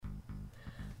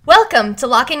Welcome to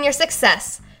Lock In Your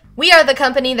Success. We are the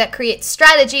company that creates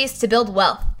strategies to build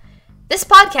wealth. This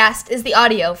podcast is the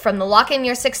audio from the Lock In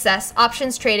Your Success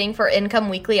Options Trading for Income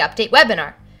Weekly Update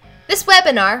webinar. This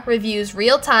webinar reviews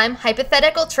real-time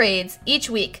hypothetical trades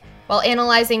each week while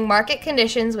analyzing market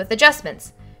conditions with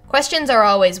adjustments. Questions are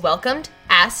always welcomed,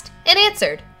 asked, and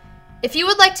answered. If you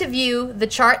would like to view the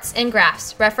charts and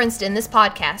graphs referenced in this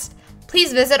podcast,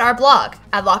 please visit our blog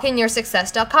at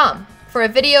lockinyoursuccess.com for a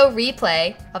video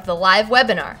replay of the live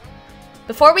webinar.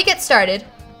 Before we get started,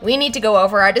 we need to go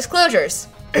over our disclosures.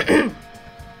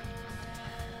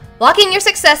 Lock In Your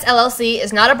Success LLC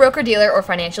is not a broker-dealer or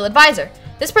financial advisor.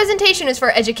 This presentation is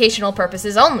for educational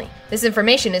purposes only. This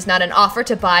information is not an offer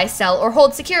to buy, sell, or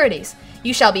hold securities.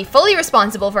 You shall be fully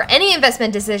responsible for any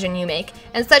investment decision you make,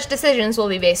 and such decisions will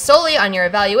be based solely on your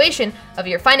evaluation of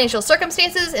your financial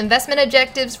circumstances, investment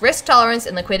objectives, risk tolerance,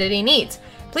 and liquidity needs.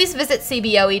 Please visit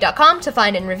cboe.com to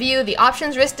find and review the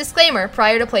options risk disclaimer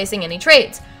prior to placing any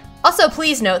trades. Also,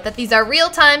 please note that these are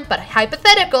real-time but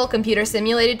hypothetical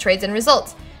computer-simulated trades and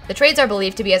results. The trades are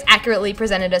believed to be as accurately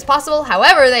presented as possible,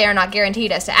 however, they are not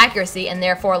guaranteed as to accuracy and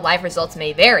therefore live results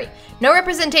may vary. No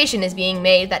representation is being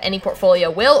made that any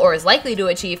portfolio will or is likely to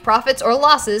achieve profits or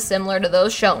losses similar to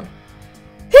those shown.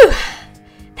 Whew!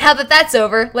 Now that that's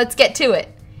over, let's get to it.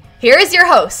 Here is your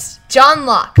host, John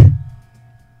Locke.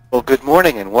 Well, good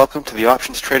morning and welcome to the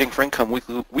Options Trading for Income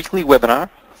weekly webinar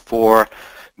for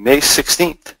May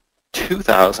 16th,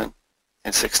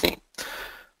 2016.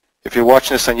 If you're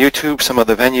watching this on YouTube, some of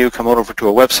the venue, come on over to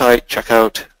our website, check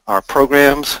out our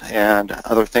programs and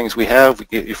other things we have. We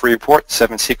get you free report,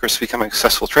 7 Secrets to Becoming a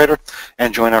Successful Trader,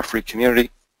 and join our free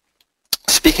community.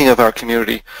 Speaking of our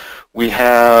community, we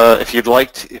have, if you're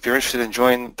interested in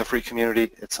joining the free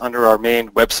community, it's under our main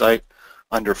website,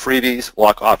 under freebies,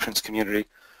 Lock Options Community.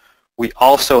 We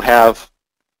also have,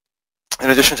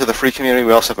 in addition to the free community,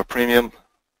 we also have a premium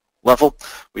level.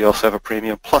 We also have a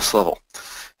premium plus level.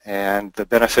 And the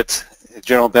benefits,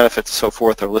 general benefits and so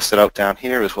forth are listed out down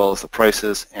here, as well as the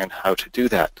prices and how to do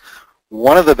that.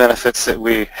 One of the benefits that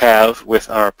we have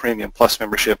with our premium plus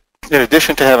membership, in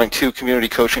addition to having 2 community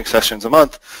coaching sessions a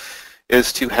month,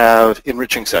 is to have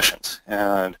enriching sessions.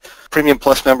 And premium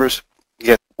plus members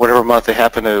get whatever month they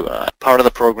happen to part of the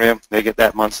program, they get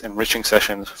that month's enriching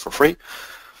sessions for free.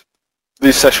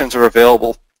 These sessions are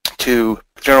available to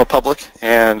the general public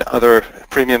and other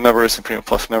premium members and premium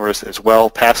plus members as well,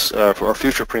 past or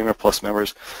future premium plus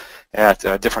members at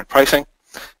different pricing.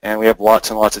 And we have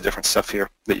lots and lots of different stuff here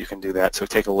that you can do that, so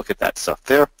take a look at that stuff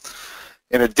there.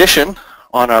 In addition,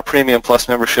 on our premium plus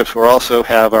memberships, we also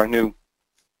have our new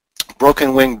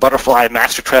Broken Wing Butterfly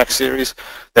Master Track series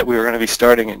that we are going to be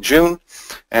starting in June,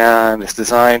 and it's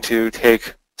designed to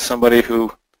take somebody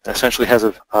who essentially has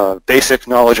a basic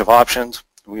knowledge of options.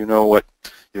 You know what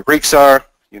your Greeks are,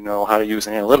 you know how to use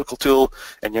an analytical tool,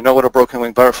 and you know what a Broken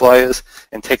Wing Butterfly is,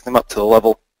 and take them up to the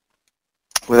level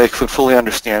where they could fully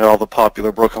understand all the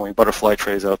popular Broken Wing Butterfly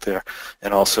trades out there,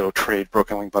 and also trade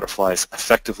Broken Wing Butterflies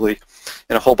effectively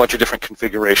in a whole bunch of different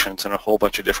configurations and a whole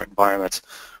bunch of different environments.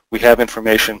 We have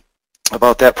information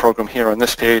about that program here on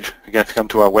this page. Again, if you come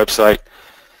to our website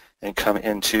and come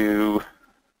into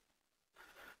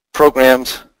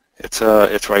programs, it's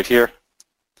right here,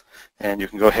 and you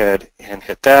can go ahead and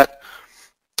hit that.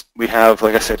 We have,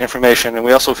 like I said, information, and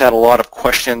we also have had a lot of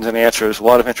questions and answers, a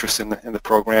lot of interest in the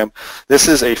program. This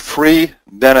is a free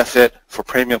benefit for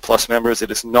Premium Plus members.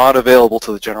 It is not available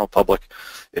to the general public.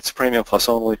 It's Premium Plus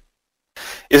only.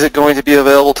 Is it going to be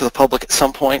available to the public at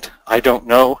some point? I don't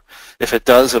know. If it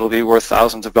does, it'll be worth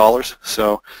thousands of dollars.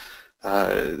 So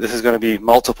this is going to be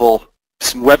multiple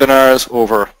webinars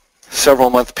over several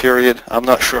month period. I'm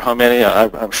not sure how many.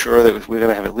 I'm sure that we're going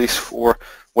to have at least 4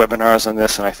 webinars on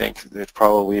this, and I think it'd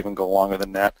probably even go longer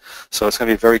than that. So it's going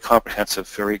to be a very comprehensive,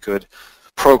 very good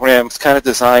program. It's kind of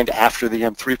designed after the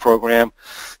M3 program.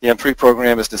 The M3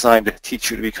 program is designed to teach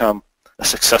you to become a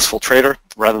successful trader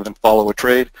rather than follow a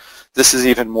trade. This is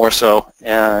even more so,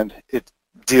 and it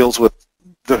deals with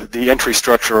the entry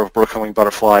structure of Broken Wing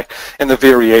Butterfly and the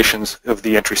variations of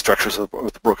the entry structures of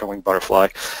the Broken Wing Butterfly.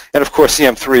 And of course,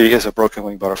 CM3 is a Broken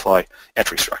Wing Butterfly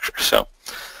entry structure. So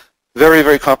very,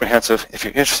 very comprehensive. If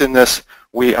you're interested in this,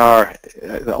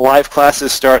 the live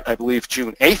classes start, I believe,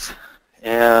 June 8th.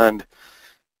 And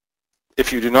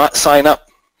if you do not sign up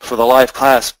for the live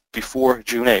class before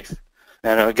June 8th,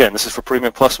 and again, this is for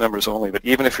Premium Plus members only, but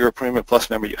even if you're a Premium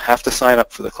Plus member, you have to sign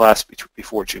up for the class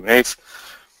before June 8th.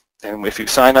 And if you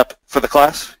sign up for the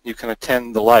class, you can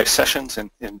attend the live sessions,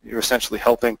 and you're essentially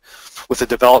helping with the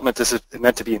development. This is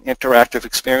meant to be an interactive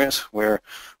experience where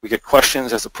we get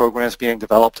questions as the program is being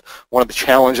developed. One of the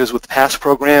challenges with past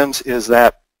programs is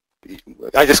that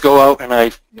I just go out and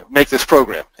I make this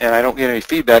program, and I don't get any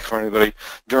feedback from anybody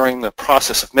during the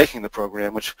process of making the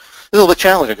program, which is a little bit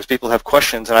challenging because people have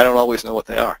questions and I don't always know what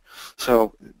they are.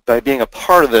 So by being a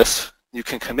part of this, you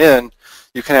can come in,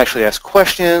 you can actually ask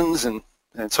questions and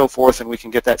so forth, and we can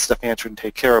get that stuff answered and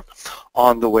take care of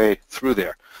on the way through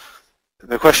there.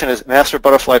 The question is, Master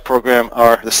Butterfly Program,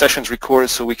 are the sessions recorded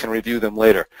so we can review them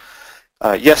later?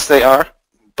 Yes, they are,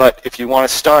 but if you want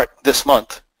to start this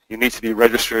month, you need to be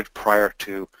registered prior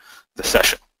to the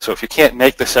session. So if you can't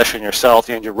make the session yourself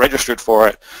and you're registered for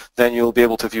it, then you'll be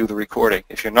able to view the recording.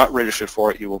 If you're not registered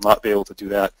for it, you will not be able to do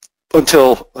that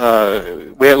until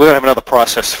we have another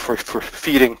process for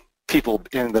feeding people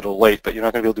in that are late, but you're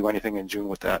not going to be able to do anything in June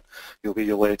with that. You'll be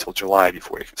delayed until July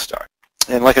before you can start.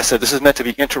 And like I said, this is meant to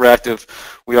be interactive.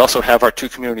 We also have our 2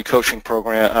 community coaching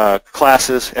program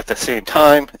classes at the same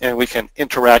time, and we can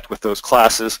interact with those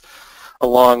classes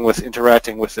along with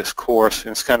interacting with this course.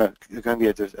 And it's kind of going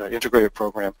to be an integrated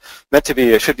program. Meant to be,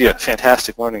 it should be a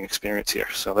fantastic learning experience here.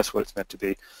 So that's what it's meant to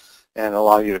be, and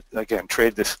allow you to, again,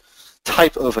 trade this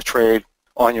type of a trade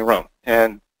on your own.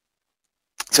 And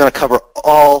it's going to cover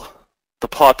all the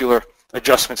popular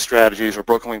adjustment strategies or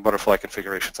broken wing butterfly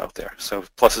configurations out there. So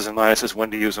pluses and minuses,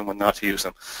 when to use them, when not to use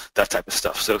them, that type of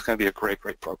stuff. So it's going to be a great,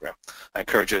 great program. I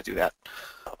encourage you to do that.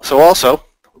 So also,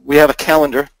 we have a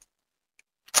calendar.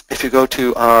 If you go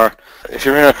to if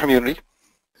you're in our community,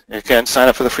 you can sign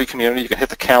up for the free community. You can hit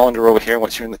the calendar over here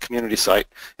once you're in the community site,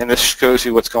 and this shows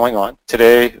you what's going on.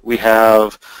 Today we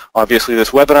have, obviously, this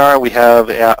webinar. We have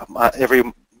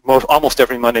almost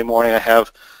every Monday morning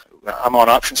I'm on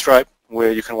OptionStripe,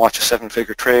 where you can watch a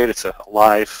 7-figure trade. It's a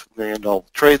live $1 million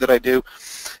trade that I do,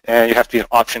 and you have to be an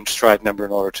OptionStripe member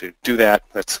in order to do that.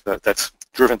 That's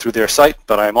driven through their site,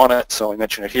 but I'm on it, so I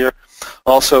mention it here.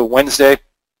 Also, Wednesday,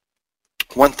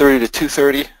 1:30 to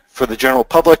 2:30 for the general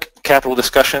public. Capital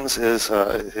Discussions is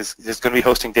going to be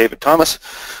hosting David Thomas,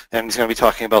 and he's going to be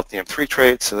talking about the M3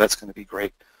 trade, so that's going to be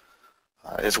great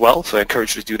as well. So I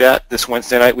encourage you to do that. This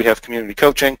Wednesday night we have community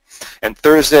coaching, and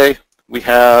Thursday we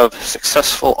have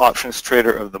Successful Options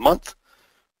Trader of the Month,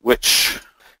 which,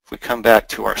 if we come back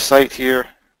to our site here,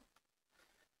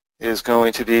 is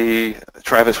going to be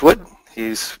Travis Wood.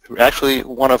 He's actually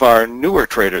one of our newer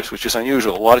traders, which is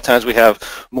unusual. A lot of times we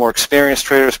have more experienced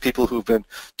traders, people who've been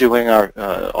doing our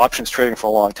options trading for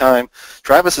a long time.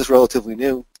 Travis is relatively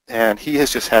new, and he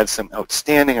has just had some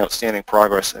outstanding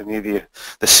progress. I mean,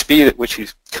 the speed at which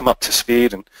he's come up to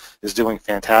speed and is doing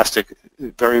fantastic,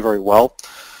 very, very well,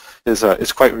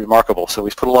 is quite remarkable. So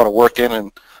he's put a lot of work in,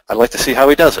 and I'd like to see how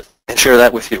he does it and share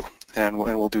that with you. And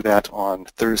we'll do that on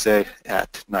Thursday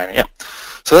at 9 a.m.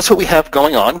 So that's what we have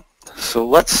going on. So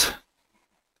let's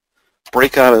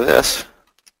break out of this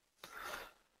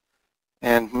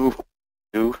and move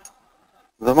to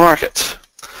the markets.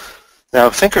 Now,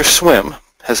 Thinkorswim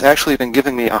has actually been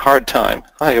giving me a hard time.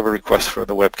 I have a request for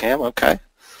the webcam. Okay.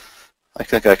 I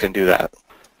think I can do that.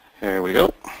 Here we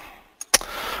go.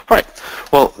 All right.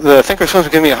 Well, the Thinkorswim's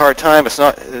giving me a hard time. It's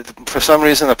not, for some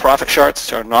reason, the profit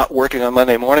charts are not working on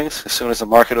Monday mornings. As soon as the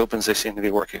market opens, they seem to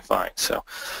be working fine. So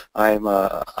I'm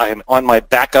on my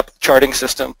backup charting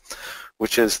system,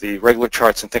 which is the regular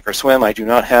charts in Thinkorswim. I do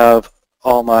not have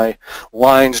all my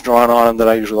lines drawn on them that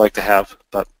I usually like to have,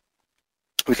 but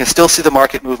we can still see the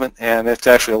market movement, and it's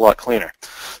actually a lot cleaner.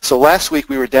 So last week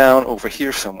we were down over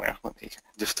here somewhere. Let me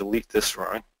just delete this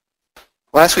drawing.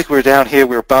 Last week we were down here.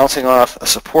 We were bouncing off a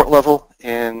support level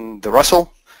in the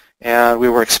Russell, and we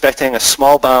were expecting a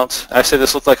small bounce. I said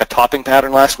this looked like a topping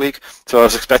pattern last week, so I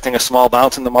was expecting a small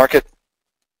bounce in the market,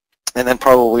 and then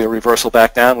probably a reversal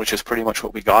back down, which is pretty much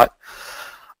what we got.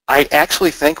 I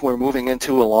actually think we're moving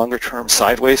into a longer-term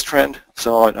sideways trend,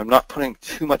 so I'm not putting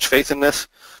too much faith in this,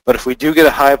 but if we do get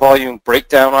a high volume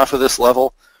breakdown off of this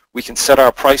level, we can set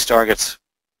our price targets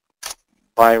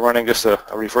by running just a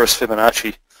reverse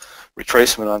Fibonacci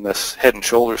retracement on this head and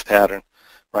shoulders pattern,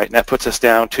 right? And that puts us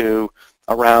down to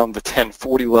around the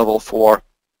 1040 level for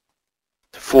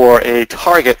a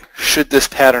target should this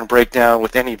pattern break down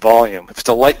with any volume. If it's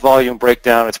a light volume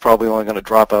breakdown, it's probably only going to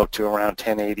drop out to around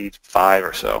 1085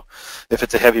 or so. If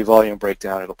it's a heavy volume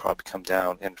breakdown, it'll probably come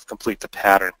down and complete the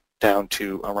pattern down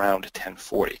to around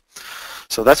 1040.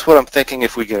 So that's what I'm thinking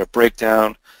if we get a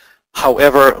breakdown.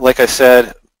 However, like I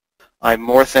said, I'm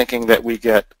more thinking that we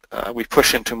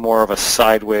push into more of a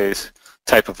sideways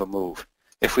type of a move.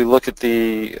 If we look at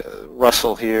the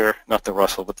Russell here, not the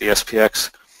Russell, but the SPX,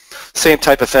 same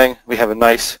type of thing. We have a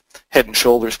nice head and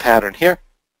shoulders pattern here.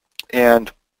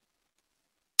 And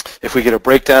if we get a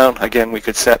breakdown, again, we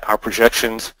could set our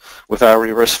projections with our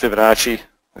reverse Fibonacci.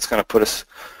 It's going to put us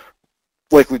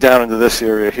likely down into this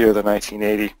area here, the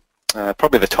 1980.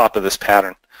 probably the top of this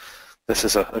pattern. This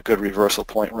is a good reversal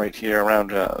point right here around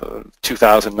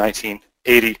 2000,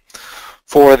 1980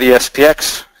 for the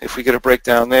SPX. If we get a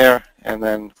breakdown there, and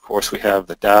then of course we have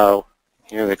the Dow.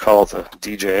 Here they call it the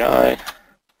DJI,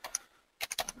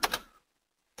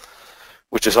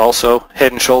 which is also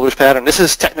head and shoulders pattern. This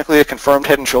is technically a confirmed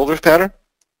head and shoulders pattern,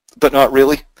 but not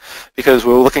really, because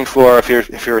we're looking for, if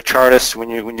you're a chartist, when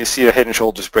you see a head and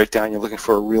shoulders breakdown, you're looking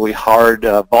for a really hard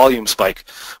volume spike.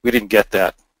 We didn't get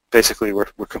that. Basically, we're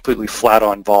completely flat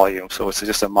on volume, so it's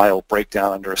just a mild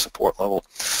breakdown under a support level.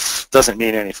 Doesn't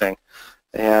mean anything.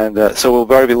 And so we'll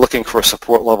probably be looking for a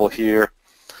support level here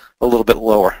a little bit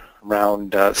lower,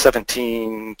 around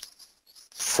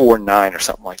 1749 or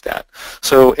something like that.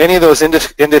 So any of those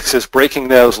indexes breaking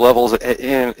those levels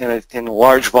in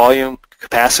large volume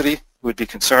capacity would be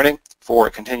concerning for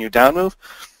a continued down move.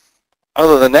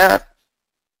 Other than that,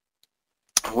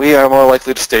 we are more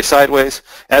likely to stay sideways.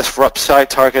 As for upside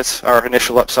targets, our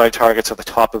initial upside targets are the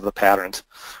top of the patterns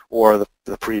or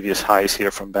the previous highs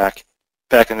here from back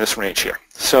in this range here.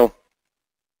 So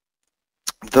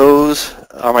those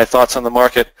are my thoughts on the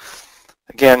market.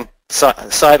 Again,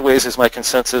 sideways is my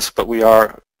consensus, but we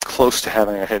are close to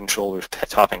having a head and shoulders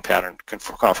topping pattern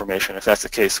confirmation. If that's the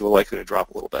case, we're likely to drop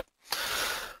a little bit.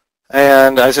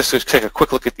 And I just take a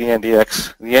quick look at the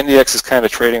NDX. The NDX is kind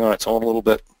of trading on its own a little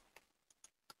bit.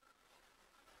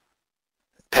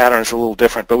 Patterns are a little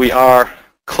different, but we are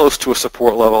close to a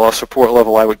support level. Our support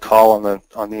level I would call on the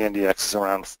NDX is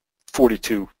around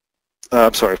 42.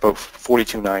 I'm sorry, about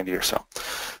 42.90 or so.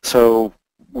 So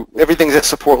everything's at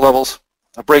support levels.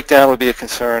 A breakdown would be a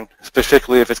concern,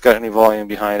 particularly if it's got any volume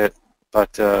behind it.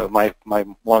 But my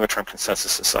longer-term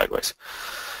consensus is sideways.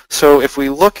 So if we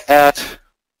look at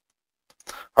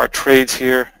our trades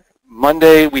here,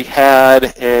 Monday we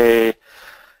had a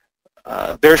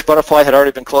bearish butterfly had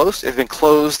already been closed. It had been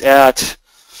closed at,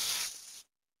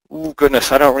 oh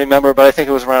goodness, I don't remember, but I think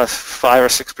it was around a 5 or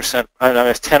 6%, I don't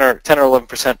know, 10 or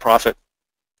 11% profit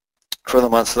for the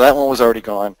month. So that one was already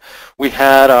gone. We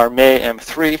had our May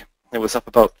M3. It was up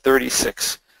about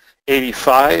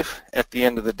 36.85 at the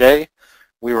end of the day.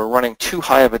 We were running too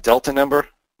high of a delta number,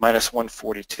 minus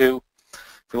 142.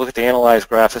 If we look at the analyzed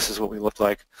graph, this is what we look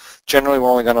like. Generally, we're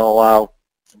only going to allow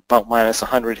about minus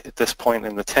 100 at this point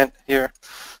in the tent here.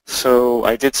 So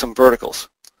I did some verticals.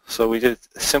 So we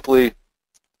simply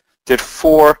did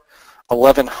 4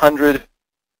 1100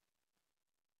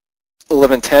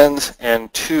 1110s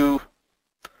and 2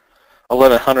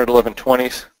 1100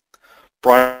 1120s.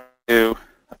 Brought to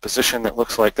a position that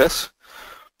looks like this.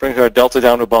 Brings our delta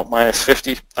down to about minus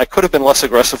 50. I could have been less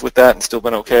aggressive with that and still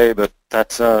been okay, but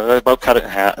that about cut it in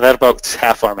half. That about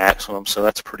half our maximum, so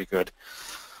that's pretty good.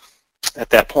 At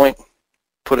that point,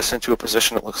 put us into a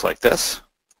position that looks like this.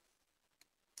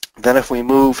 Then if we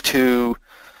move to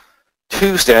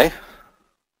Tuesday,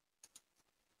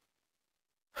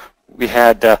 we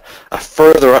had a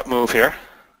further up move here.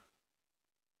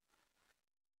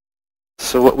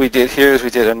 So what we did here is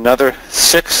we did another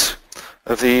 6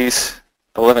 of these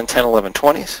 1110,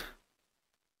 1120s.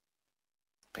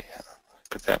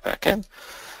 Put that back in.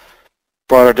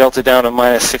 Brought our delta down to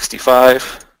minus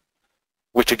 65,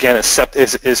 which again is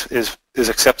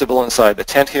acceptable inside the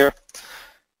tent here.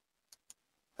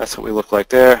 That's what we look like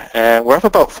there. And we're up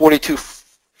about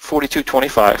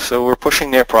 42.25, so we're pushing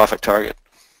near profit target.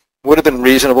 Would have been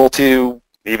reasonable to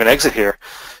even exit here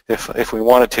if we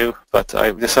wanted to, but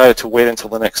I decided to wait until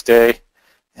the next day,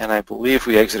 and I believe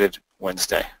we exited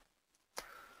Wednesday.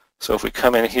 So if we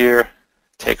come in here,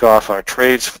 take off our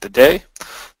trades for the day,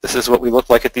 this is what we look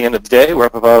like at the end of the day. We're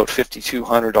up about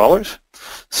 $5,200.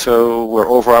 So we're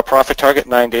over our profit target,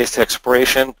 9 days to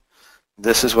expiration.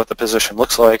 This is what the position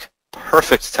looks like.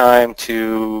 Perfect time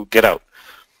to get out.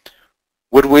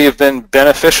 Would we have been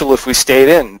beneficial if we stayed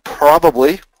in?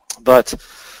 Probably, but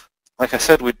like I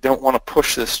said, we don't want to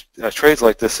push this trades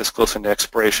like this close into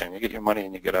expiration. You get your money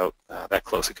and you get out that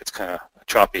close. It gets kind of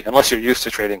choppy, unless you're used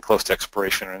to trading close to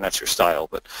expiration and that's your style.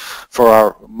 But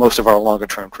for most of our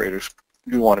longer-term traders,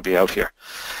 you want to be out here.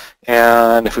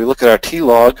 And if we look at our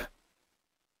T-log,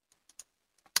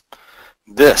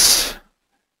 this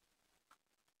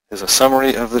is a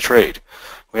summary of the trade.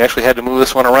 We actually had to move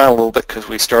this one around a little bit because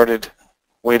we started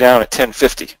way down at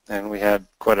 1050 and we had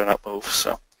quite an up move.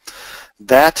 So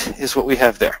that is what we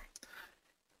have there.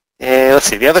 And let's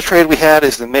see, the other trade we had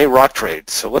is the May rock trade.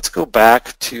 So let's go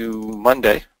back to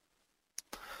Monday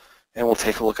and we'll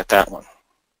take a look at that one.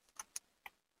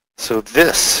 So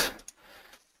this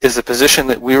is the position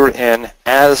that we were in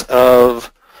as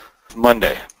of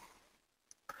Monday.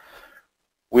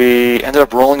 We ended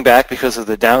up rolling back because of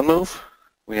the down move.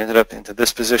 We ended up into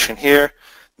this position here.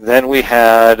 Then we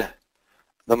had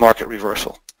the market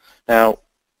reversal. Now,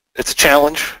 it's a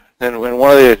challenge, and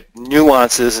one of the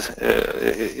nuances,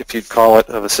 if you'd call it,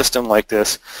 of a system like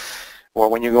this, or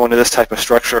when you go into this type of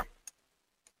structure,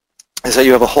 is that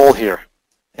you have a hole here.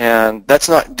 And that's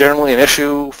not generally an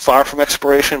issue far from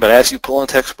expiration, but as you pull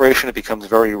into expiration, it becomes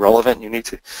very relevant. You need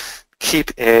to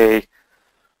keep a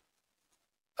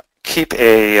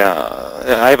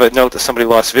I have a note that somebody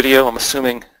lost video. I'm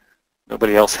assuming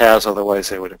nobody else has, otherwise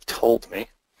they would have told me.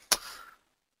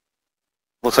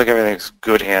 Looks like everything's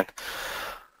good, Ann.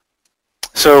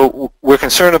 So we're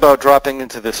concerned about dropping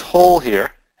into this hole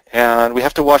here, and we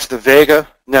have to watch the Vega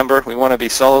number. We want to be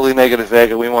solidly negative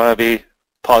Vega. We want to be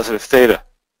positive theta.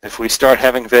 If we start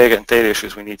having Vega and theta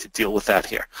issues, we need to deal with that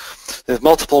here. There's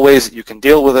multiple ways that you can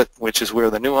deal with it, which is where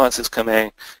the nuances come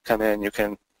in. You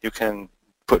can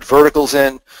put verticals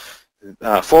in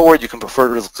forward. You can put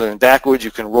verticals in backward.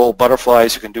 You can roll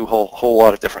butterflies. You can do a whole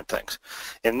lot of different things.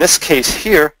 In this case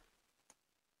here,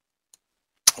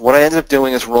 what I ended up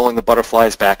doing is rolling the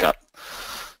butterflies back up.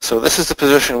 So this is the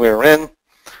position we're in.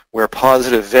 We're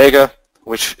positive Vega,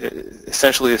 which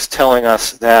essentially is telling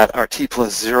us that our T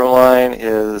plus 0 line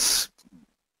is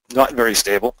not very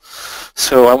stable.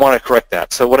 So I want to correct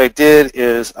that. So what I did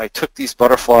is I took these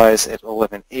butterflies at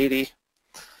 1180.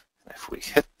 If we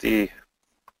hit the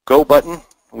go button,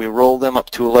 we roll them up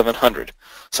to 1100.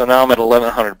 So now I'm at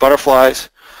 1100 butterflies,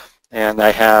 and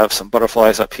I have some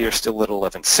butterflies up here still at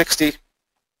 1160.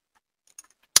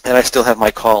 And I still have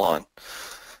my call on.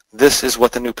 This is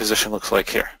what the new position looks like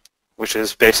here, which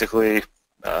is basically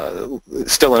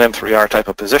still an M3R type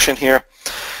of position here.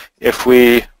 If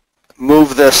we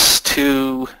move this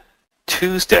to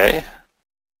Tuesday,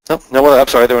 I'm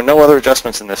sorry, there were no other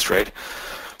adjustments in this trade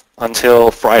until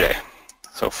Friday.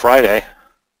 So Friday,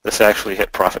 this actually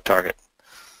hit profit target.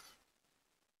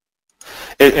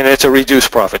 And it's a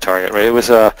reduced profit target, right? It was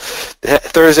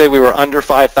Thursday we were under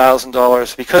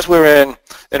 $5,000 because we're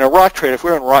in a rock trade. If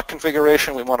we're in rock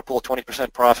configuration, we want to pull a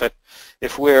 20% profit.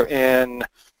 If we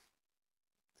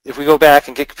go back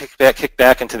and kick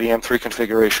back into the M3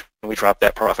 configuration, we drop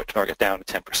that profit target down to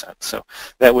 10%. So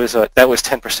that was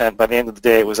 10%. By the end of the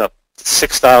day, it was up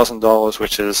 $6,000,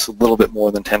 which is a little bit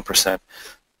more than 10%.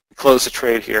 We closed the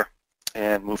trade here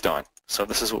and moved on. So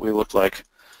this is what we looked like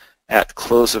at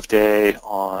close of day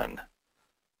on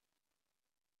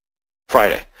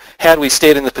Friday. Had we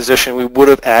stayed in the position, we would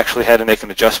have actually had to make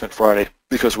an adjustment Friday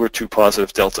because we're too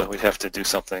positive delta. We'd have to do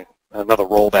something, another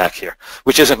rollback here,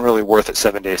 which isn't really worth it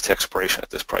 7 days to expiration at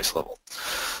this price level.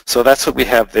 So that's what we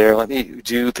have there. Let me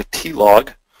do the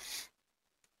T-log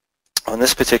on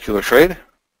this particular trade.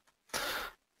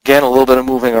 Again, a little bit of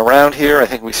moving around here. I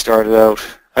think we started out,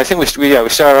 we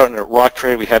started out in a rock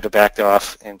trade. We had to back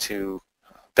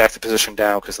the position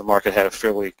down because the market had a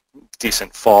fairly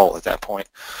decent fall at that point.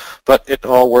 But it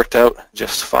all worked out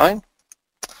just fine.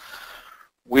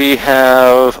 We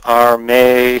have our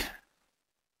May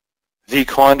V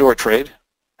Condor trade,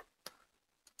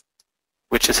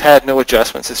 which has had no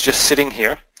adjustments. It's just sitting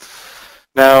here.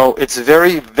 Now, it's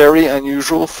very, very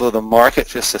unusual for the market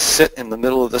just to sit in the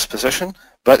middle of this position,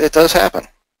 but it does happen.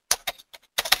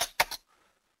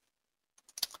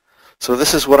 So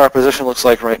this is what our position looks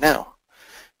like right now.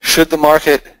 Should the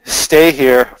market stay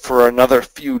here for another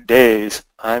few days,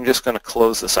 I'm just going to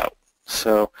close this out.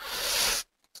 So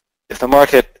if the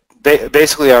market,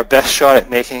 basically our best shot at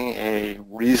making a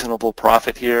reasonable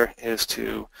profit here is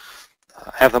to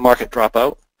have the market drop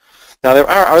out. Now there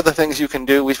are other things you can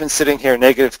do. We've been sitting here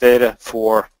negative theta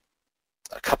for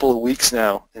a couple of weeks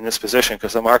now in this position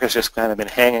because the market's just kind of been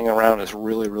hanging around this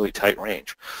really, really tight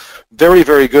range. Very,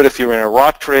 very good if you're in a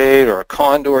rock trade or a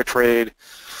condor trade.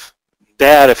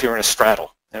 Bad if you're in a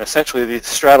straddle. And essentially the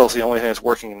straddle is the only thing that's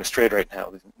working in this trade right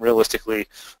now. Realistically,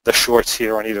 the shorts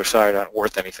here on either side aren't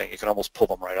worth anything. You can almost pull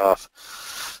them right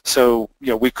off. So,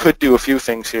 we could do a few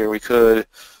things here. We could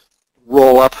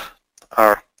roll up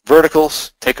our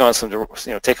verticals, take on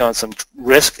some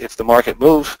risk if the market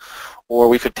moves, or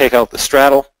we could take out the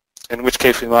straddle, in which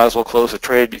case we might as well close the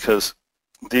trade because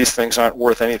these things aren't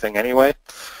worth anything anyway.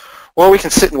 Or we can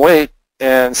sit and wait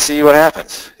and see what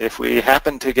happens. If we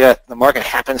happen to get, the market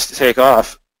happens to take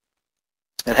off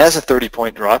and has a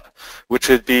 30-point drop, which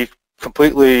would be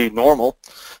completely normal,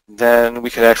 then we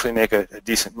could actually make a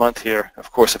decent month here.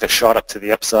 Of course, if it shot up to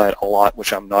the upside a lot,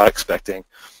 which I'm not expecting,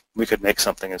 we could make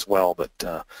something as well.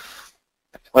 But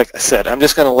like I said, I'm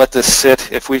just going to let this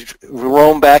sit. If we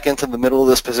roam back into the middle of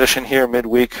this position here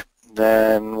midweek,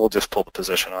 then we'll just pull the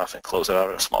position off and close it out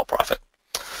at a small profit.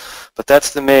 But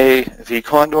that's the May V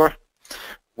Condor.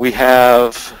 We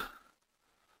have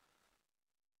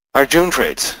our June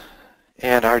trades.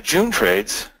 And our June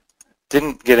trades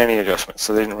didn't get any adjustments,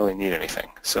 so they didn't really need anything.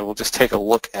 So we'll just take a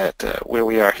look at where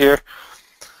we are here.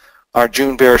 Our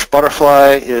June bearish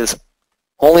butterfly is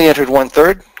only entered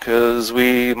 1/3 because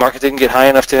market didn't get high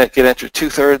enough to get entered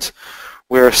 2/3.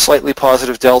 We're slightly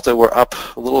positive delta. We're up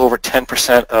a little over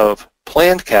 10% of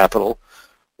planned capital.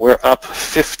 We're up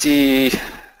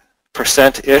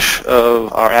 50%-ish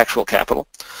of our actual capital.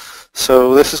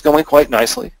 So this is going quite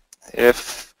nicely.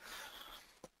 If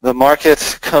the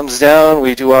market comes down,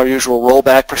 we do our usual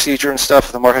rollback procedure and stuff.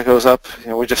 If the market goes up,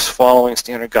 we're just following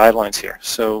standard guidelines here.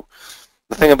 So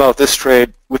the thing about this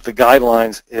trade with the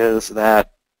guidelines is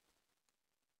that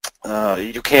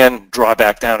you can draw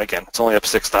back down again. It's only up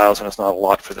 6,000. It's not a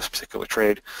lot for this particular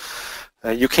trade.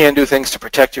 You can do things to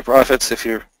protect your profits if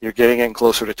you're getting in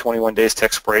closer to 21 days to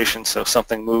expiration. So if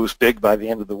something moves big by the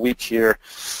end of the week here,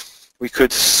 we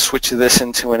could switch this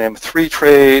into an M3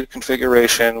 trade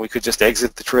configuration. We could just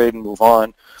exit the trade and move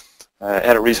on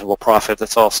at a reasonable profit.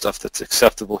 That's all stuff that's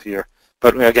acceptable here.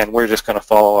 But again, we're just going to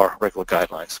follow our regular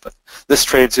guidelines. But this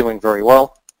trade's doing very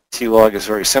well. T-log is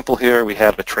very simple here. We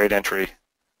have a trade entry,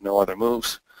 no other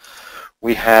moves.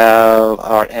 We have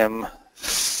our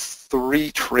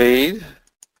M3 trade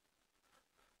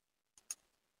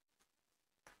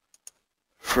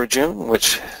for June,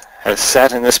 which has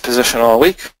sat in this position all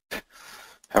week.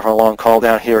 Have our long call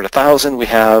down here at 1,000. We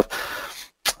have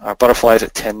our butterflies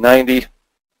at 1090.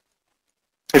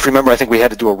 If you remember, I think we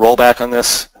had to do a rollback on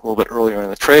this a little bit earlier in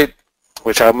the trade,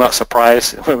 which I'm not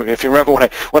surprised. If you remember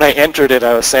when I entered it,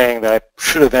 I was saying that I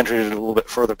should have entered it a little bit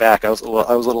further back. I was a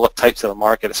little uptight to the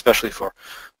market, especially for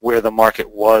where the market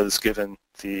was given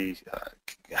the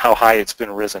how high it's been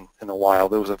risen in a while.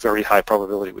 There was a very high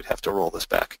probability we'd have to roll this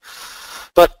back,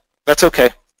 but that's okay.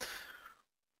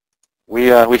 We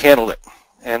handled it.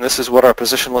 And this is what our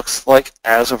position looks like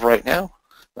as of right now.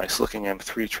 Nice looking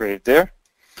M3 trade there.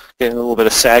 Getting a little bit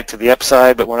of sag to the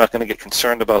upside, but we're not going to get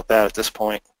concerned about that at this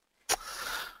point.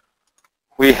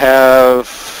 We have,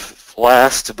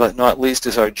 last but not least,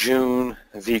 is our June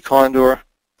V Condor.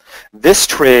 This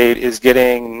trade is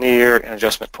getting near an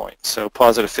adjustment point, so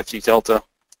positive 50 delta.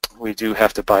 We do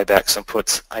have to buy back some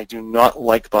puts. I do not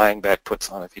like buying back puts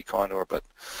on a V Condor, but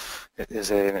it is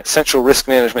an essential risk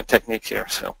management technique here.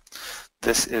 So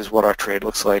this is what our trade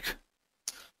looks like.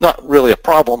 Not really a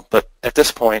problem, but at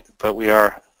this point, but we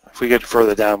are, if we get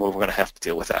further down, we're going to have to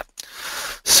deal with that.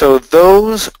 So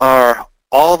those are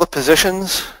all the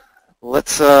positions.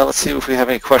 Let's see if we have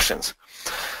any questions.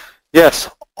 Yes,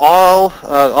 all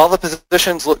the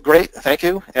positions look great, thank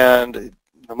you, and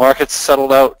the market's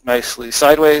settled out nicely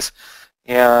sideways.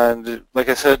 And like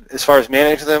I said, as far as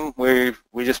managing them, we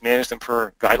just manage them per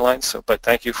guidelines. So, but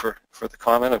thank you for the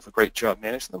comment of a great job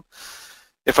managing them.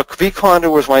 If a V Condor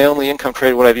was my only income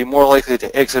trade, would I be more likely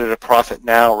to exit at a profit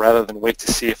now rather than wait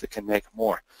to see if it can make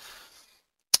more?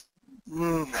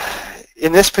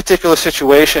 In this particular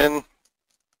situation,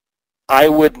 I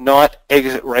would not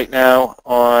exit right now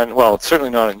on, well, it's certainly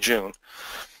not in June.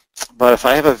 But if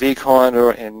I have a V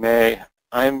Condor in May,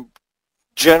 I'm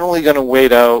generally going to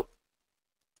wait out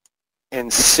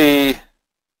and see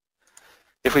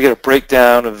if we get a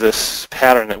breakdown of this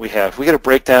pattern that we have. If we get a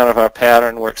breakdown of our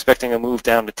pattern, we're expecting a move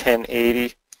down to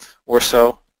 1080 or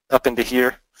so, up into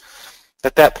here.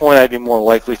 At that point, I'd be more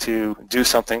likely to do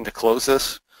something to close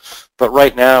this. But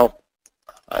right now,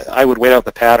 I would wait out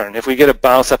the pattern. If we get a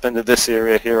bounce up into this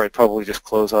area here, I'd probably just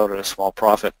close out at a small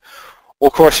profit. Well,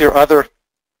 of course, your other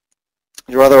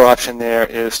option there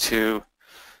is to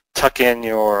tuck in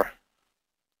your,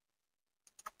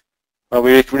 well,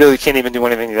 we really can't even do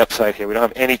anything to the upside here. We don't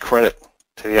have any credit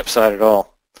to the upside at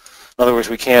all. In other words,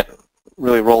 we can't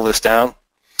really roll this down.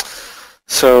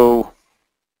 So,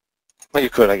 well, you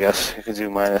could, I guess. You could do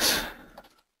minus.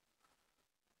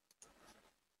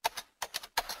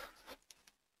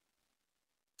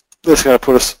 This is going to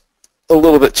put us a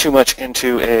little bit too much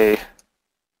into a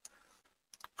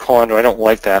Condor. I don't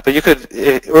like that. But you could,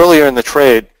 earlier in the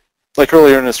trade, like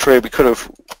earlier in this trade, we could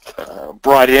have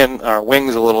brought in our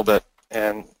wings a little bit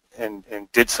and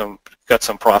got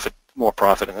some profit, more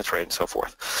profit in the trade and so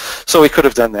forth. So we could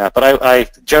have done that, but I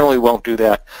generally won't do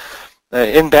that.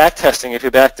 In back testing, if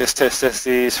you back test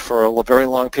these for a very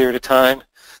long period of time,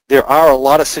 there are a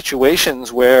lot of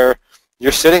situations where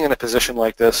you're sitting in a position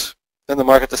like this, then the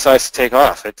market decides to take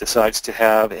off. It decides to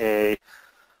have a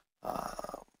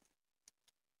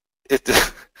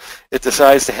it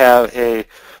decides to have a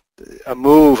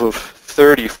move of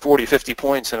 30, 40, 50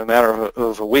 points in a matter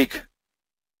of a week.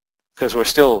 Because we're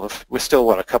still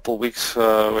what, a couple of weeks,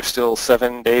 we're still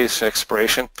 7 days to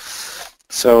expiration.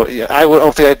 So yeah, I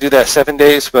don't think I'd do that 7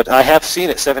 days, but I have seen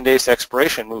it 7 days to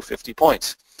expiration move 50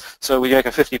 points. So we make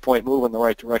a 50-point move in the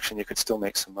right direction, you could still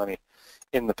make some money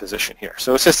in the position here.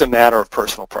 So it's just a matter of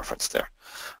personal preference there.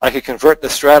 I could convert the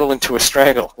straddle into a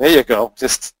strangle. There you go.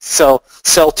 Just sell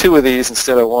 2 of these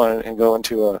instead of 1 and go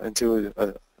into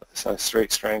a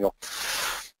straight strangle.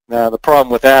 Now the problem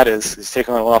with that is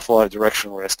taking on an awful lot of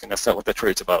directional risk, and that's not what the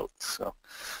trade's about. So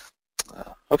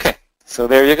okay, so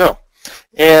there you go.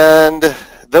 And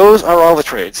those are all the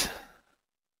trades.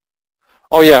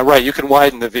 Oh yeah, right. You can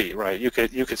widen the V, right? You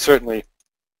could certainly,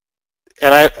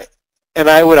 and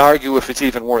I would argue if it's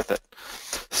even worth it.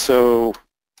 So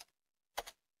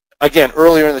again,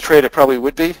 earlier in the trade it probably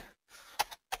would be,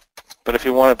 but if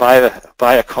you want to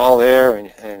buy a call there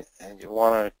and you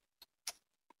want to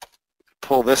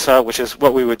pull this out, which is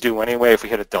what we would do anyway if we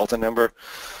hit a delta number,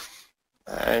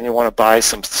 and you want to buy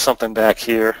something back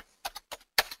here,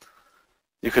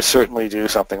 you could certainly do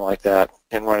something like that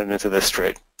and run it into this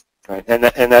trade, right? And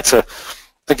that's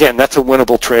again, that's a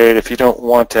winnable trade if you don't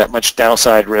want that much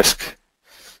downside risk.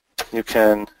 You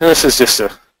can, this is just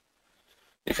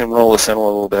you can roll this in a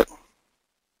little bit,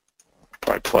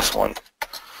 probably +1.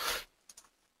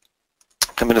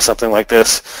 Come into something like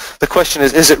this. The question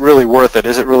is it really worth it?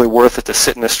 Is it really worth it to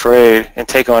sit in this trade and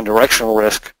take on directional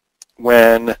risk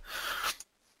when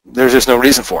there's just no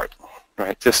reason for it,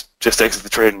 right? Just exit the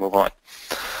trade and move on.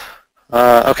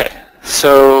 Okay,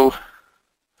 so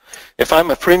if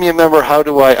I'm a premium member, how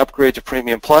do I upgrade to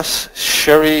Premium Plus?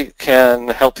 Sherry can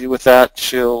help you with that.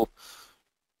 She'll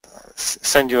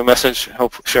send you a message.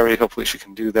 Hopefully she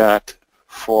can do that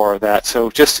for that. So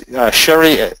just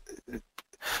Sherry,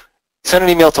 send an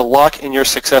email to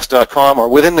lockinyoursuccess.com, or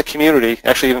within the community,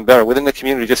 actually even better, within the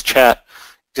community, just chat.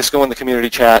 Just go in the community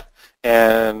chat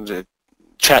and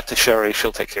chat to Sherry.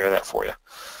 She'll take care of that for you.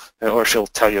 Or she'll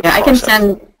tell you the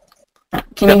process.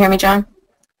 Can you hear me, John?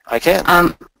 I can.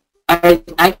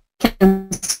 I can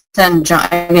send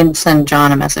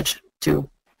John a message too.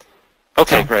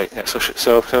 Okay, great. Yeah,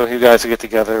 so you guys will get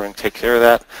together and take care of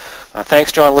that.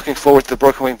 Thanks, John. Looking forward to the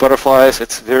Broken Wing Butterflies.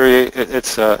 It's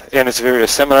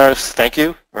various seminars. Thank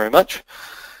you very much.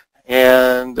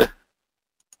 And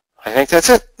I think that's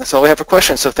it. That's all we have for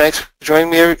questions. So thanks for joining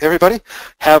me, everybody.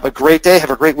 Have a great day.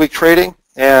 Have a great week trading.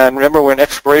 And remember, we're in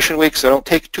expiration week, so don't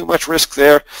take too much risk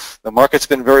there. The market's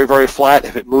been very, very flat.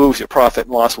 If it moves, your profit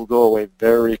and loss will go away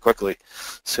very quickly.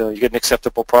 So you get an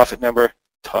acceptable profit number.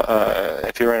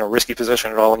 If you're in a risky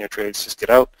position at all in your trades, just get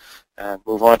out and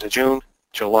move on to June.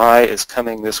 July is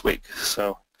coming this week.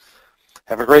 So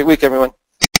have a great week, everyone.